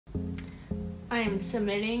I am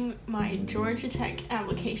submitting my Georgia Tech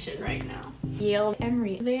application right now. Yale,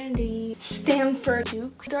 Emory, Vandy, Stanford,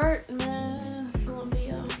 Duke, Dartmouth,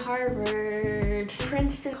 Columbia, Harvard,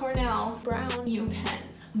 Princeton, Cornell, Brown, UPenn.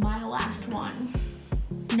 My last one.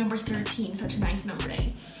 Number 13, such a nice number,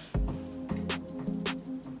 eh?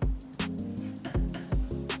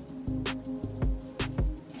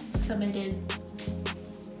 Submitted.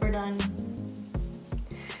 We're done.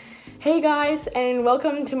 Hey guys, and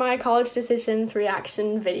welcome to my college decisions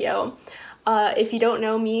reaction video. If you don't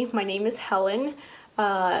know me, my name is Helen,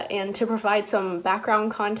 and to provide some background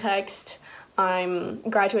context, I'm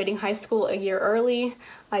graduating high school a year early.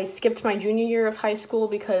 I skipped my junior year of high school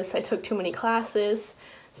because I took too many classes.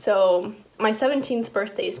 So my 17th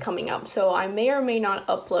birthday is coming up, so I may or may not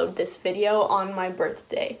upload this video on my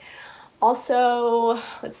birthday. Also,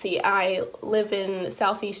 let's see, I live in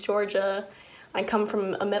Southeast Georgia. I come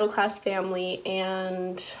from a middle-class family,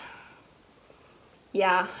 and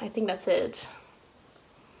yeah, I think that's it.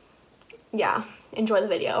 Yeah, enjoy the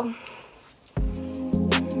video.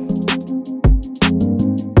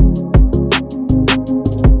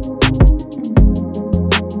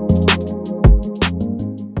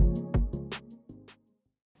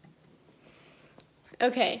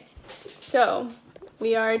 Okay, so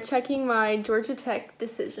we are checking my Georgia Tech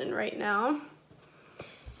decision right now.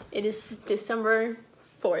 It is December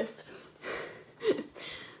 4th.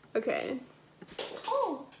 Okay.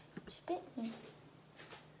 Oh, she bit me.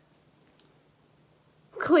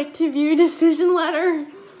 Click to view decision letter.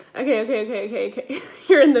 Okay.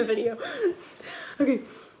 You're in the video. Okay.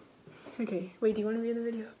 Wait, do you want to be in the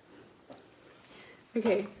video?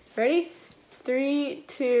 Okay, ready? 3,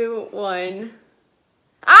 2, 1.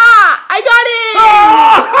 Ah! I got it!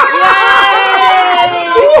 Yay!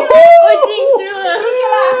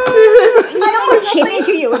 我前面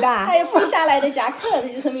就有的，还有封下来的夹克，这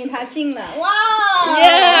就说明他进了。哇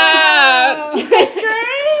Yeah! That's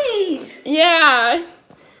great! Yeah!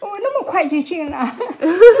 哦，那么快就进了，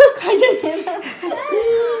快就进了。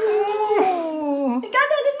You got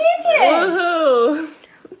that admitted! Woohoo!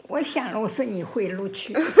 我想了，我说你会录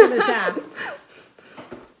取，是不是啊？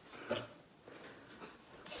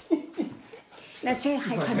那这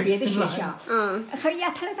还看别的学校，还有亚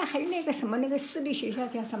特兰大，还有那个什么那个私立学校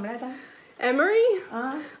叫什么来着 Emory?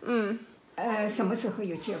 啊，什么时候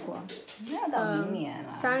有结果？要到明年了。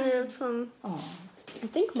3月份。哦 I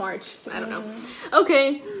think March. I don't know.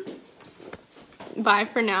 Okay. Bye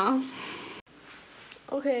for now.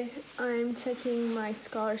 Okay, I'm checking my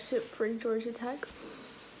scholarship for Georgia Tech.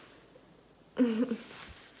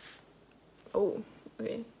 Oh,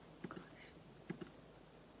 okay.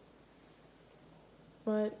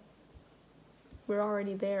 What? We're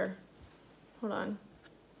already there. Hold on.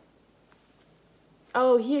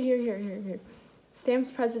 Oh, here. Stamps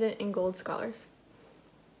President and Gold Scholars.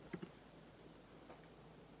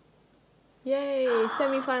 Yay,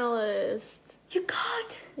 semifinalist. You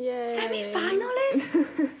got Yay. semifinalist?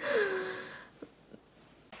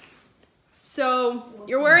 So,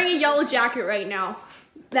 you're wearing a yellow jacket right now.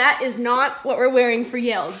 That is not what we're wearing for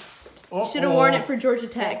Yale. Should have worn it for Georgia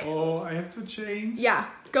Tech. Oh, I have to change? Yeah,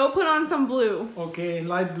 go put on some blue. Okay,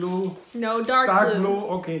 light blue. No, dark blue.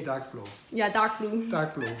 Okay, dark blue. Yeah, dark blue.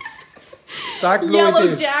 Dark blue. Dark blue Yellow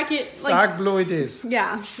it is. Jacket. Like, Dark blue it is.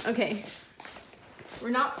 Yeah, okay. We're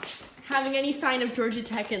not having any sign of Georgia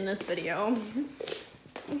Tech in this video.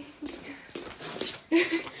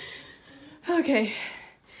 Okay.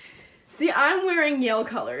 See, I'm wearing Yale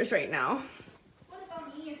colors right now. What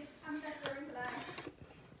about me? I'm just wearing black.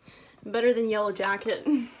 Better than yellow jacket.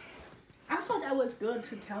 I thought that was good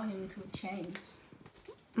to tell him to change.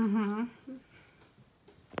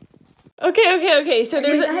 Okay. So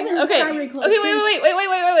there's I haven't started recording.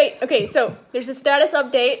 Okay, wait. Okay, so there's a status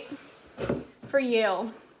update for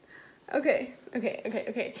Yale. Okay.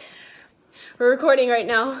 We're recording right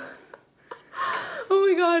now. Oh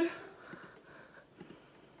my god.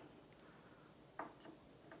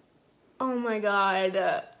 Oh my god.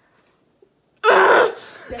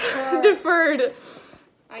 Deferred.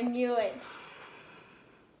 I knew it.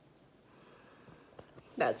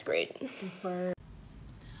 That's great. Deferred.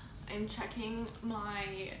 I'm checking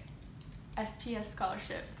my SPS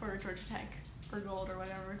scholarship for Georgia Tech, or Gold, or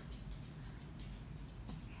whatever.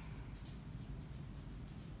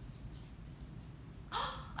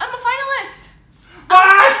 I'm a finalist!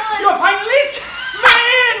 What? You're a finalist?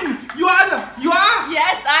 Man! You are?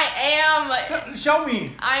 Yes, I am! Show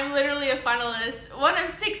me. I'm literally a finalist. One of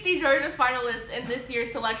 60 Georgia finalists in this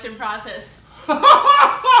year's selection process.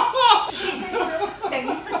 现在是等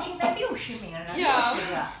于是进了60名了，60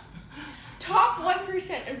个。Top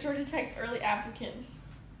 1% of Georgia Tech's early applicants.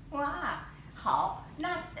 哇，好，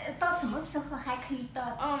那到什么时候还可以到？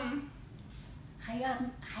还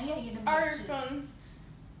要一个面试。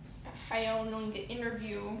还要弄个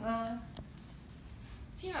interview.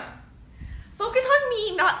 Tina, focus on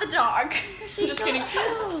me, not the dog. I'm just kidding.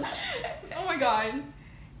 Oh my god.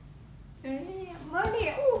 Molly,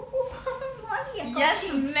 Molly.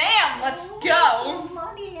 Yes, ma'am. Let's go.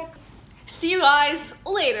 Molly. See you guys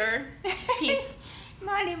later. Peace.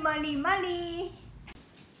 Molly.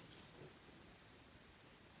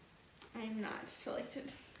 I'm not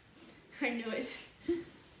selected. I knew it.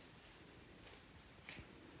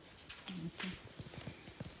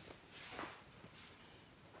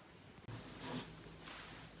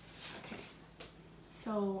 Okay,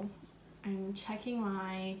 so I'm checking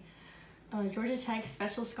my Georgia Tech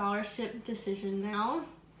special scholarship decision now.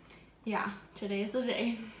 Yeah, today's the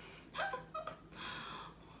day.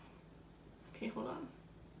 Okay, hold on.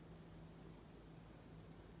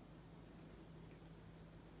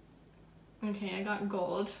 Okay, I got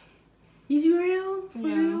gold. Is it real? For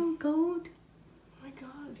Yeah. real? Gold? Oh my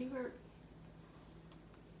god, they were...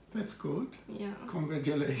 That's good. Yeah.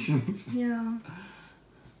 Congratulations. Yeah.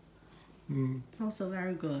 It's also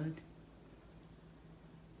very good.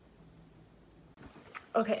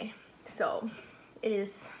 Okay, so it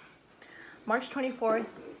is March 24th,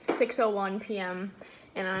 6:01 p.m.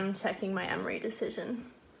 and I'm checking my Emory decision.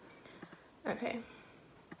 Okay.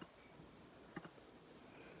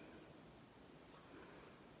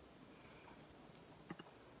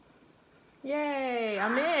 Yay,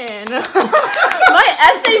 I'm in. My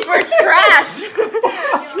essays were trash.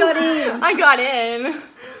 Got in. I got in.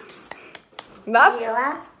 That's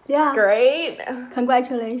Yeah. great.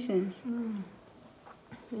 Congratulations.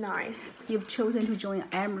 Nice. You've chosen to join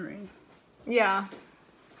Emory. Yeah.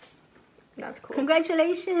 That's cool.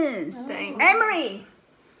 Congratulations. Thanks. Emory.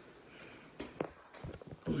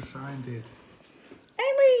 Who signed it?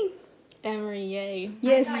 Emory. Emory, yay.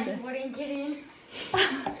 Yes. wouldn't get in.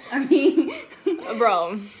 I mean,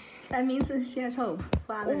 Bro, that means she has hope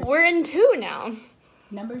for others. we're in 2 now.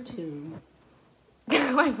 Number 2.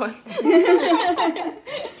 My phone.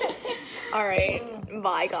 Alright,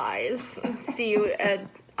 bye guys. See you at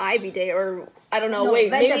Ivy Day, or I don't know, No,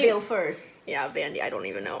 wait, maybe... Vanderbilt first. Yeah, Vandy, I don't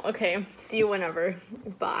even know. Okay, see you whenever.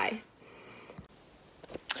 Bye.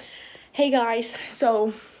 Hey guys,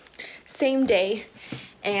 so same day,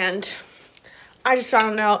 and I just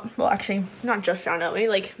found out, well actually, not just found out, maybe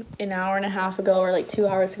like an hour and a half ago or like 2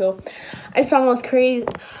 hours ago, I just found the most crazy,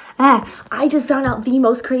 I just found out the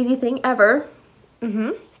most crazy thing ever.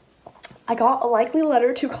 I got a likely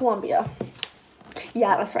letter to Columbia.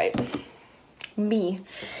 Yeah, that's right. Me.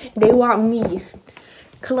 They want me.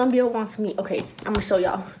 Columbia wants me. Okay, I'm gonna show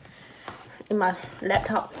y'all in my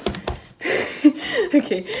laptop.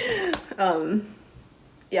 Okay.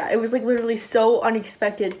 Yeah, it was like literally so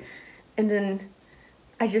unexpected. And then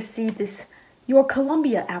I just see this, your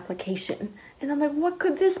Columbia application. And I'm like, what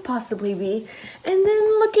could this possibly be? And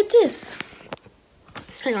then look at this.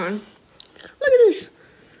 Hang on. Look at this.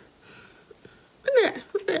 Look at that.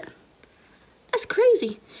 Look at that. That's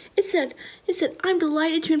crazy. It said, I'm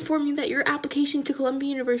delighted to inform you that your application to Columbia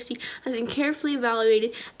University has been carefully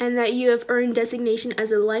evaluated and that you have earned designation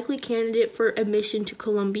as a likely candidate for admission to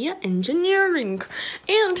Columbia Engineering.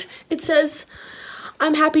 And it says,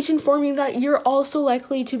 I'm happy to inform you that you're also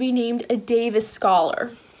likely to be named a Davis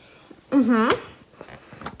Scholar.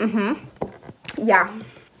 Yeah.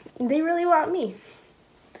 They really want me.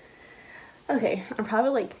 Okay, I'm probably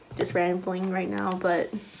like just rambling right now, but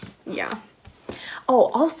yeah. Oh,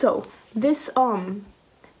 also, this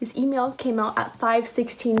email came out at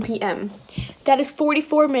 5:16 p.m. That is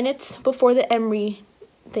 44 minutes before the Emory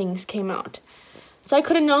things came out. So I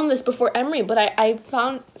could have known this before Emory, but I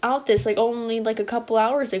found out this like only like a couple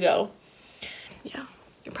hours ago. Yeah,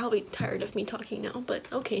 you're probably tired of me talking now, but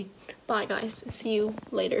okay. Bye guys, see you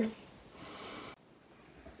later.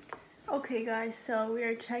 Okay guys, so we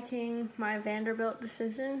are checking my Vanderbilt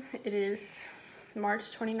decision. It is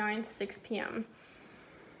March 29th, 6 p.m.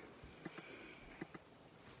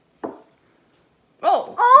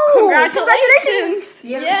 Oh! Congratulations!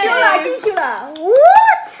 Yay!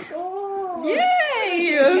 What? Oh, Yay!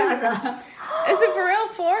 Is it for real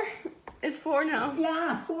 4? It's 4 now.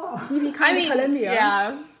 Yeah, 4. I mean, Columbia.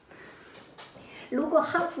 yeah. 如果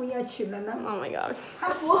哈佛要去了呢？ Oh my god. 哈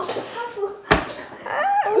佛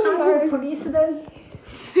Princeton。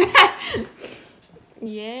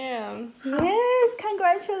 Yeah. Yes,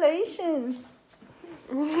 congratulations.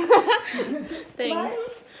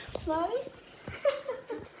 Thanks. Mommy?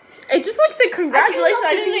 It just like said congratulations.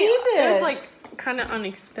 I cannot didn't think believe it was it. like kind of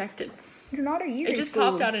unexpected. It's not an easy It just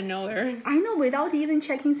school. popped out of nowhere. I know, without even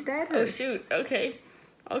checking status. Oh shoot, okay.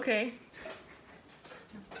 Okay.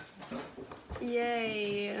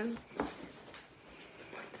 Yay.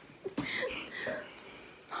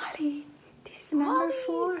 Molly, this is number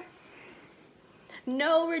 4.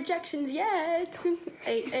 No rejections yet.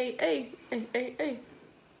 Hey, hey, hey, hey, hey, hey.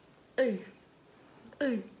 Hey.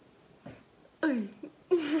 Hey. Hey.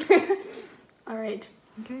 Alright.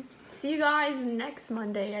 Okay. See you guys next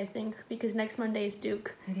Monday, I think, because next Monday is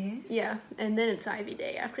Duke. It is? Yeah, and then it's Ivy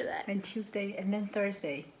Day after that. And Tuesday, and then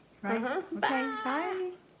Thursday, right? Okay,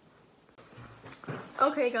 bye.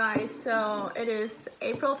 Okay guys, so it is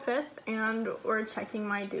April 5th and we're checking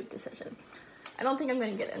my Duke decision. I don't think I'm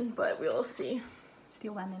gonna get in, but we will see.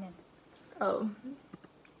 Still 1 minute. Oh,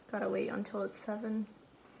 gotta wait until it's 7.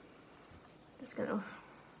 Just gonna,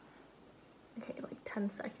 okay, like 10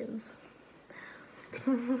 seconds.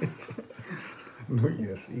 New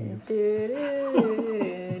Year's Eve.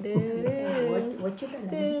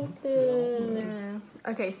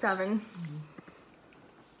 Okay, 7.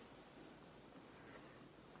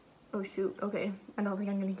 Oh shoot, okay. I don't think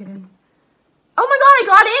I'm gonna get in. Oh my god, I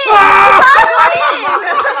got in!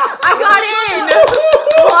 I got in!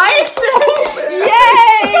 What? Yay!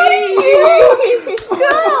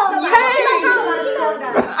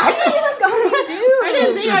 I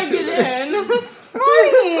didn't think I'd get in.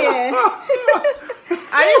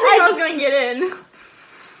 I didn't think I was gonna get in.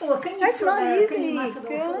 That's not easy,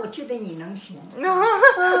 girl.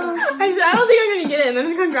 I said, I don't think I'm gonna get in,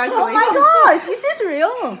 then congratulations. Oh my gosh, is this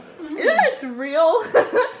real? Yeah, it's real.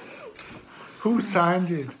 Who signed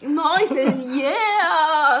it? Molly says,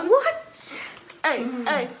 yeah. What? Hey,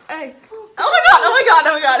 hey, hey. Oh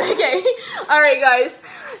my god, okay. Alright guys,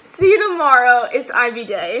 see you tomorrow. It's Ivy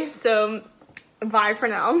Day, so bye for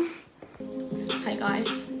now. Hi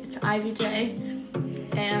guys, it's Ivy Day,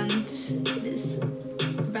 and it is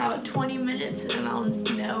about 20 minutes and I'll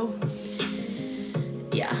know.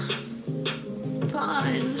 Yeah,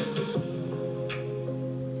 fun.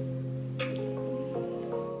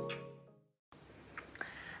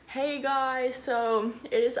 Hey guys, so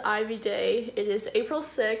it is Ivy Day. It is April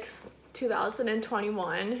 6th,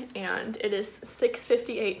 2021, and it is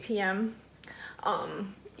 6:58 p.m.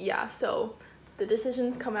 Yeah, so the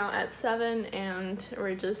decisions come out at 7 and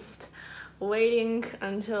we're just waiting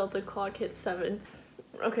until the clock hits 7.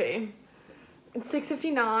 Okay, it's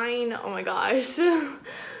 6:59. Oh my gosh.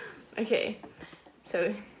 Okay,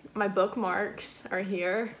 so my bookmarks are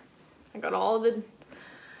here. I got all the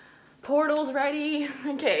portals ready.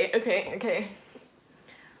 Okay.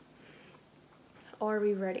 Are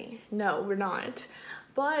we ready? No, we're not.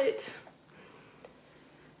 But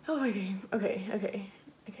oh my god. Okay.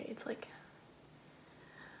 It's like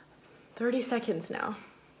 30 seconds now.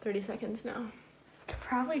 30 seconds now. Could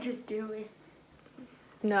probably just do it.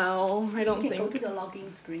 No, I don't think. Go to the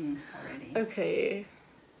login screen already. Okay.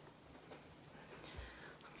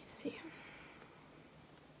 Let me see.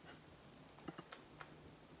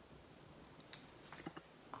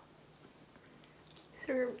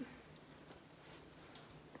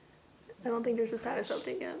 I don't think there's a status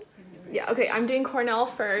update yet. Yeah, okay, I'm doing Cornell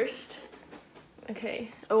first.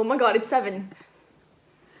 Okay. Oh my god, it's 7.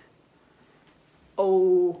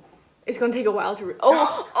 Oh, it's gonna take a while to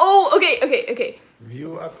okay.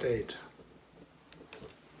 View update.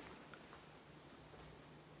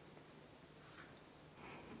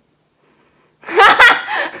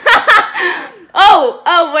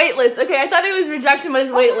 Oh, waitlist. Okay, I thought it was rejection, but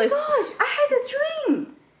it's waitlist. Oh my gosh, I had this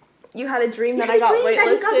dream. You had a dream that I got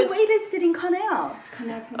waitlisted? That you got waitlisted in Cornell.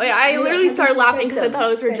 Oh yeah, I literally started laughing because I thought it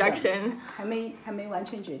was rejection. 还没完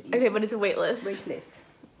全决定. Okay, but it's a waitlist. Waitlist.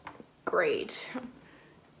 Great.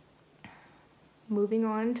 Moving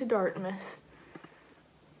on to Dartmouth.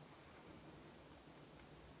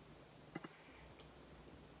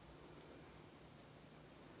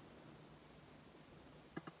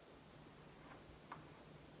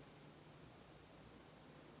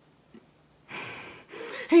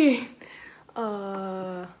 Hey,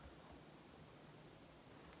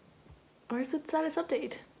 where's the status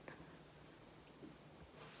update?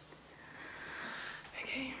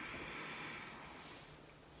 Okay.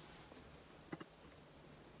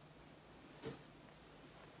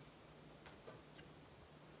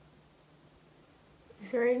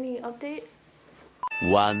 Is there any update?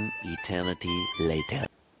 One eternity later.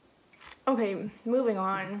 Okay, moving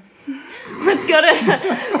on. Let's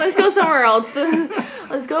go somewhere else.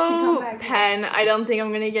 Let's go Penn. I don't think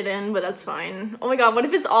I'm gonna get in, but that's fine. Oh my god, what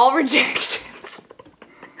if it's all rejections?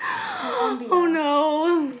 Oh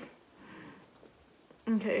no.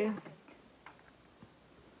 Okay.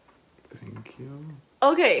 Thank you.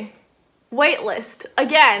 Okay. Waitlist.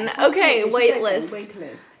 Again. Okay, waitlist.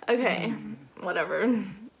 Waitlist. Okay. Whatever.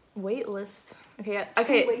 Waitlist. Okay,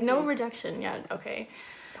 okay, no rejection yet. Okay.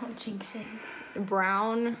 Don't jinx it.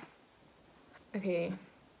 Brown. Okay.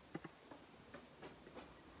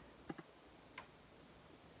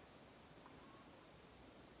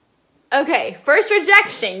 Okay, first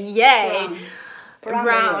rejection. Yay.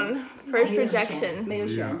 Brown. First rejection. 没有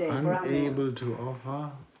We 选 are 对 brown 没有 unable to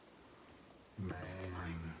offer. Man. It's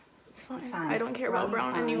fine. It's fine. I don't care about Brown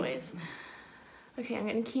is brown fine. anyways. Okay, I'm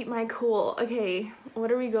gonna keep my cool. Okay,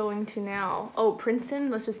 what are we going to now? Oh,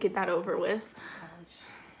 Princeton. Let's just get that over with.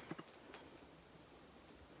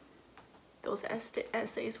 Those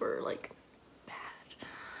essays were like bad.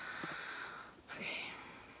 Okay.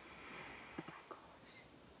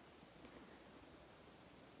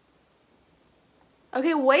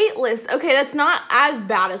 Okay, waitlist. Okay, that's not as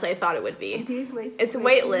bad as I thought it would be. It is It's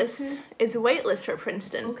waitlist. It's waitlist for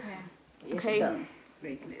Princeton. Okay. Okay.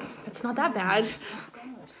 Waitlist. It's not that bad. Oh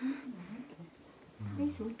gosh, something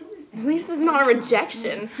waitlist. At least it's not a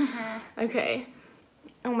rejection. Okay.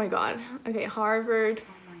 Oh my god. Okay, Harvard.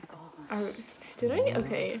 Oh my gosh. Did I?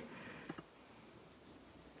 Okay.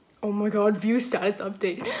 Oh my god, view status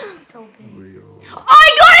update. So big. Real.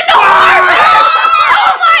 I got into Harvard!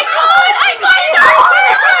 Oh my god! I got into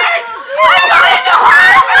Harvard! I got into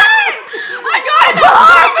Harvard! I got into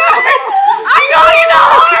Harvard! I got into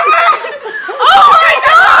Harvard! Oh my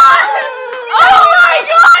god! Oh my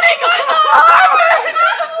god! I got into Harvard!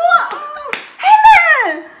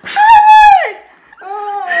 Helen! Harvard!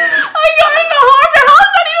 Oh. I got into Harvard! How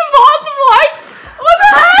is that even possible? What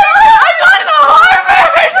the heck? I got into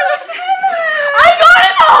Harvard! I got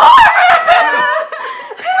into Harvard!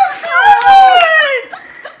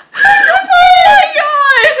 Oh my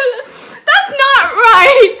god! That's not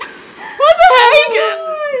right! What the heck?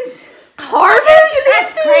 Harvard?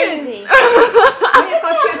 That's crazy.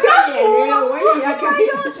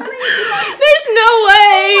 There's no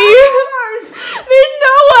way! There's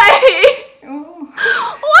no way!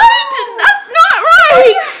 What? That's not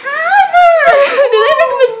right! Did I make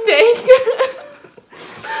a mistake?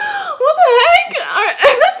 What the heck?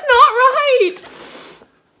 That's not right!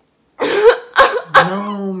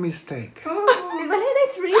 No mistake. Oh, but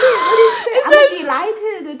that's really what it says. I'm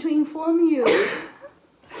delighted to inform you.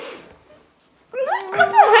 What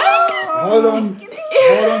the heck? Hold on.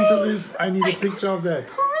 Hold on to this. I need a picture of that.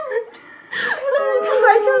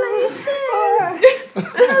 Congratulations!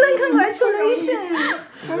 Helen, congratulations!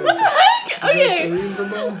 What the heck? Okay.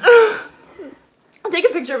 Reasonable? I'll take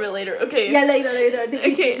a picture of it later. Okay. Yeah, later.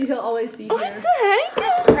 Okay. You will always be What here. the heck?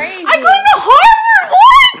 That's crazy. I got into Harvard!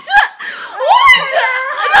 What? What?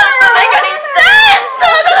 That doesn't make any sense!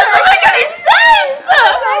 That doesn't make any sense!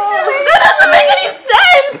 That doesn't make any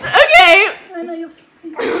sense! Okay. I know you're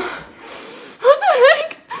What the heck?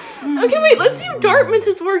 Okay, wait, let's see if Dartmouth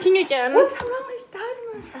is working again. What's wrong with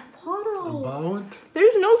Dartmouth? A portal. About?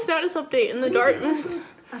 There's no status update in the Dartmouth.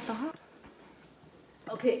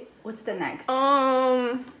 Okay, what's the next?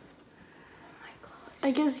 I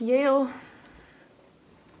guess Yale.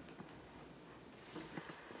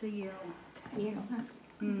 It's a Yale. Yale.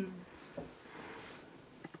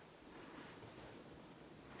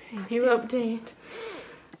 Okay, view update.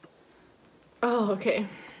 Oh, okay.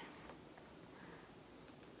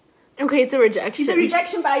 Okay, it's a rejection. It's a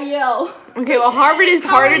rejection by Yale. Okay, well, Harvard is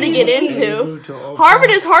harder to get Able into. to offer. Harvard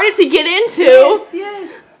is harder to get into.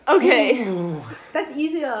 Yes. Okay. Oh. That's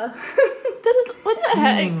easier. That is, what the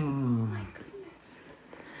heck? My goodness.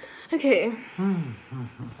 Okay.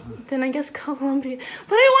 Then I guess Columbia.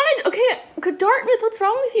 But I wanted, okay, Dartmouth, what's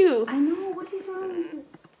wrong with you? I know, what is wrong with you?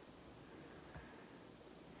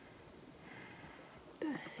 The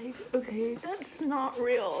heck? Okay, that's not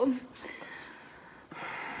real.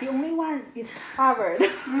 The only one is Harvard.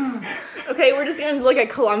 Okay, we're just gonna look at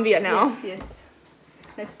Columbia now. Yes.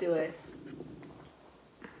 Let's do it.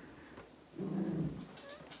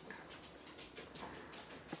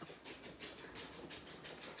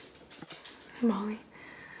 Molly.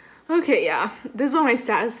 Okay, yeah. This is what my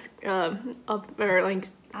status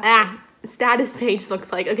status page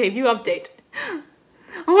looks like. Okay, view update.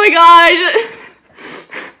 Oh my god!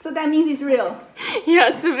 So that means it's real. Yeah,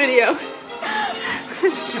 it's a video.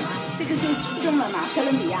 这个就中了嘛，哥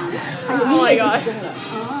伦比亚，还有 Oh my 毕业就 god. 是中了。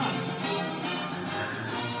哦。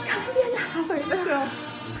哥伦比亚哈佛的，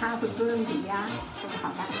哈佛哥伦比亚，这个好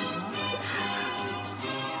大学。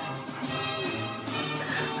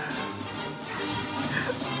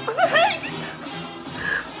 What the heck?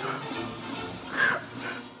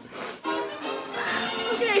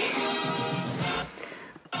 Okay.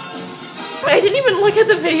 I didn't even look at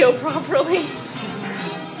the video properly.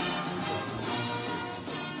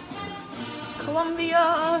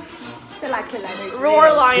 Columbia. 再来可来的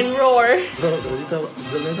Roar, lion, roar. So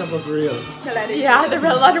the letter was real. 再来的 Yeah, the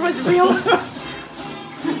red letter was real.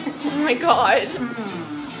 Oh my god.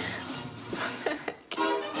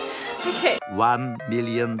 Okay. 1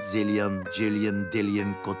 million zillion jillion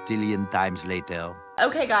dillion cotillion times later.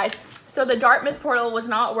 Okay, guys. So the Dartmouth portal was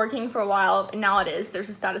not working for a while, and now it is. There's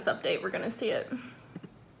a status update. We're gonna see it.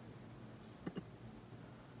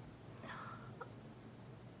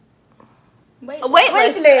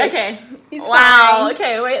 Waitlist. Okay. He's wow. fine.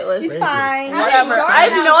 Okay, waitlist. It's fine. Whatever. I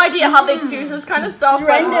have no idea how they choose this kind of stuff. But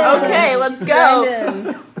Random. okay, let's go.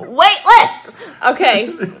 Random. Waitlist. Okay.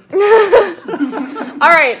 All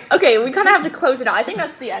right. Okay, we kind of have to close it out. I think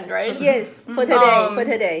that's the end, right? Yes, for today. For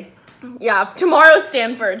today. Yeah. Tomorrow's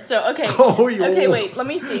Stanford. So okay. Oh, yo. Okay. Wait. Let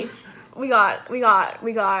me see. We got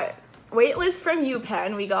waitlist from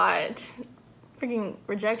UPenn. We got freaking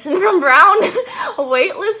rejection from Brown. A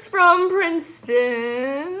waitlist from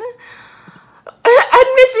Princeton.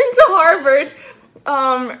 Admission to Harvard.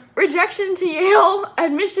 Rejection to Yale.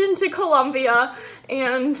 Admission to Columbia.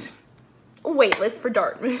 And waitlist for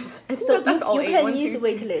Dartmouth. I think that's all 8. UPenn 1, 2, is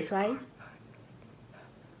waitlist, right?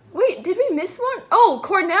 Wait, did we miss one? Oh,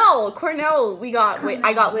 Cornell. Cornell, we got,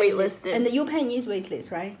 I got waitlisted. And the UPenn is waitlist,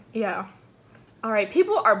 right? Yeah. All right,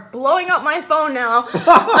 people are blowing up my phone now.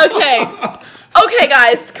 Okay. Okay,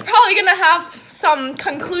 guys. Probably gonna have some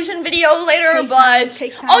conclusion video later, but...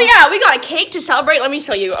 Oh, yeah, we got a cake to celebrate. Let me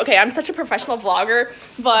show you. Okay, I'm such a professional vlogger,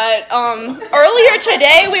 but earlier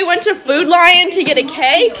today, we went to Food Lion to get a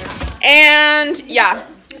cake, and yeah,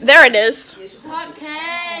 there it is. Hot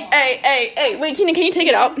cake. Hey. Wait, Tina, can you take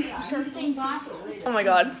it out? Oh my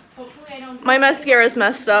god. My mascara is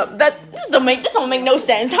messed up. This don't make no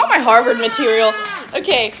sense. How am I Harvard material?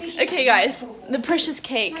 Okay, guys. The precious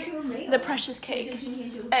cake. The precious cake.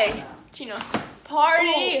 Hey, Tina.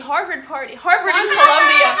 Party. Harvard party. Harvard and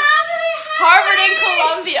Columbia. Harvard and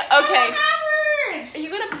Columbia. Okay. Are you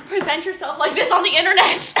gonna present yourself like this on the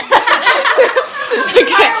internet?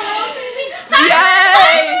 Okay.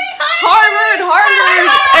 Yay! Harvard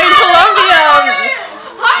and Columbia.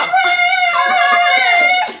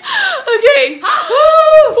 Okay.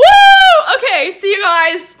 Woo! Okay, see you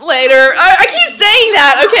guys later. I keep saying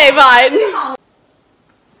that. Okay, bye.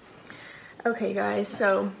 Okay, guys,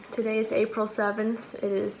 so today is April 7th.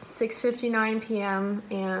 It is 6:59 p.m.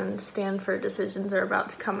 and Stanford decisions are about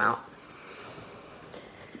to come out.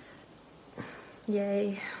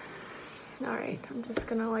 Yay. Alright, I'm just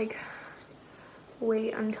gonna like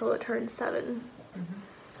wait until it turns 7.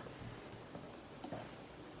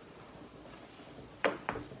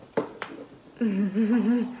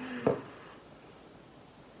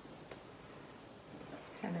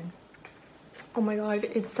 Seven. Oh my god,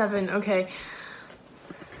 it's 7, okay.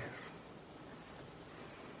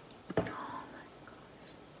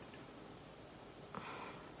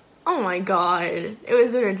 Oh my god, it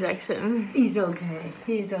was a rejection. It's okay.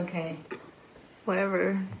 It's okay.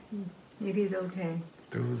 Whatever. It is okay.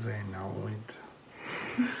 Do they know it?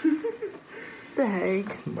 The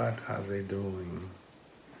heck? What are they doing?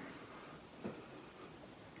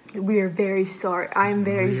 We are very sorry. I'm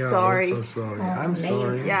very sorry. We are also sorry. I'm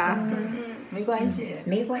sorry. Yeah. 没关系。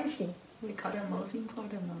没关系。 We call them most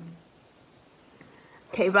important one.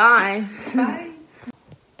 Okay, bye. Bye.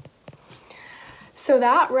 So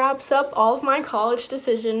that wraps up all of my college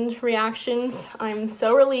decision reactions. I'm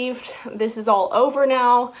so relieved this is all over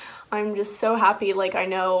now. I'm just so happy, like, I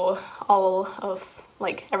know all of,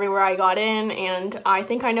 like, everywhere I got in, and I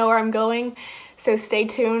think I know where I'm going. So stay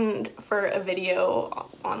tuned for a video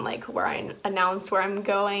on, like, where I announce where I'm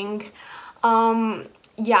going.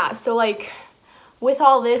 Yeah, so, like, with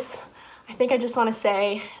all this, I think I just want to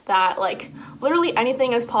say that, like, literally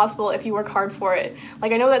anything is possible if you work hard for it.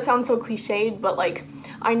 Like, I know that sounds so cliched, but, like,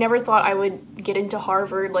 I never thought I would get into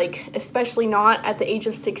Harvard, like, especially not at the age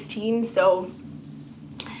of 16, so,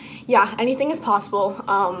 yeah, anything is possible.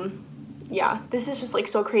 Yeah, this is just, like,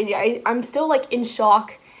 so crazy. I'm still, like, in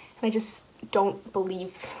shock, and I just don't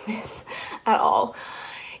believe this at all.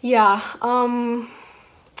 Yeah,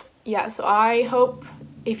 yeah, so I hope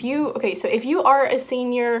if you are a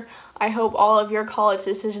senior, I hope all of your college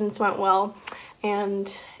decisions went well,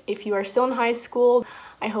 and if you are still in high school,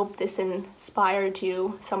 I hope this inspired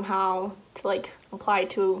you somehow to, like, apply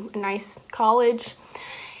to a nice college.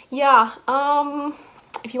 Yeah,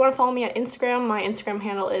 if you want to follow me on Instagram, my Instagram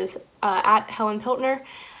handle is at Helen Piltner.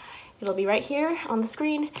 It'll be right here on the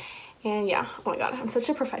screen. And yeah, oh my god, I'm such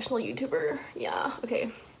a professional YouTuber. Yeah,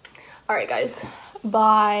 okay. Alright guys,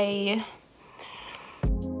 bye.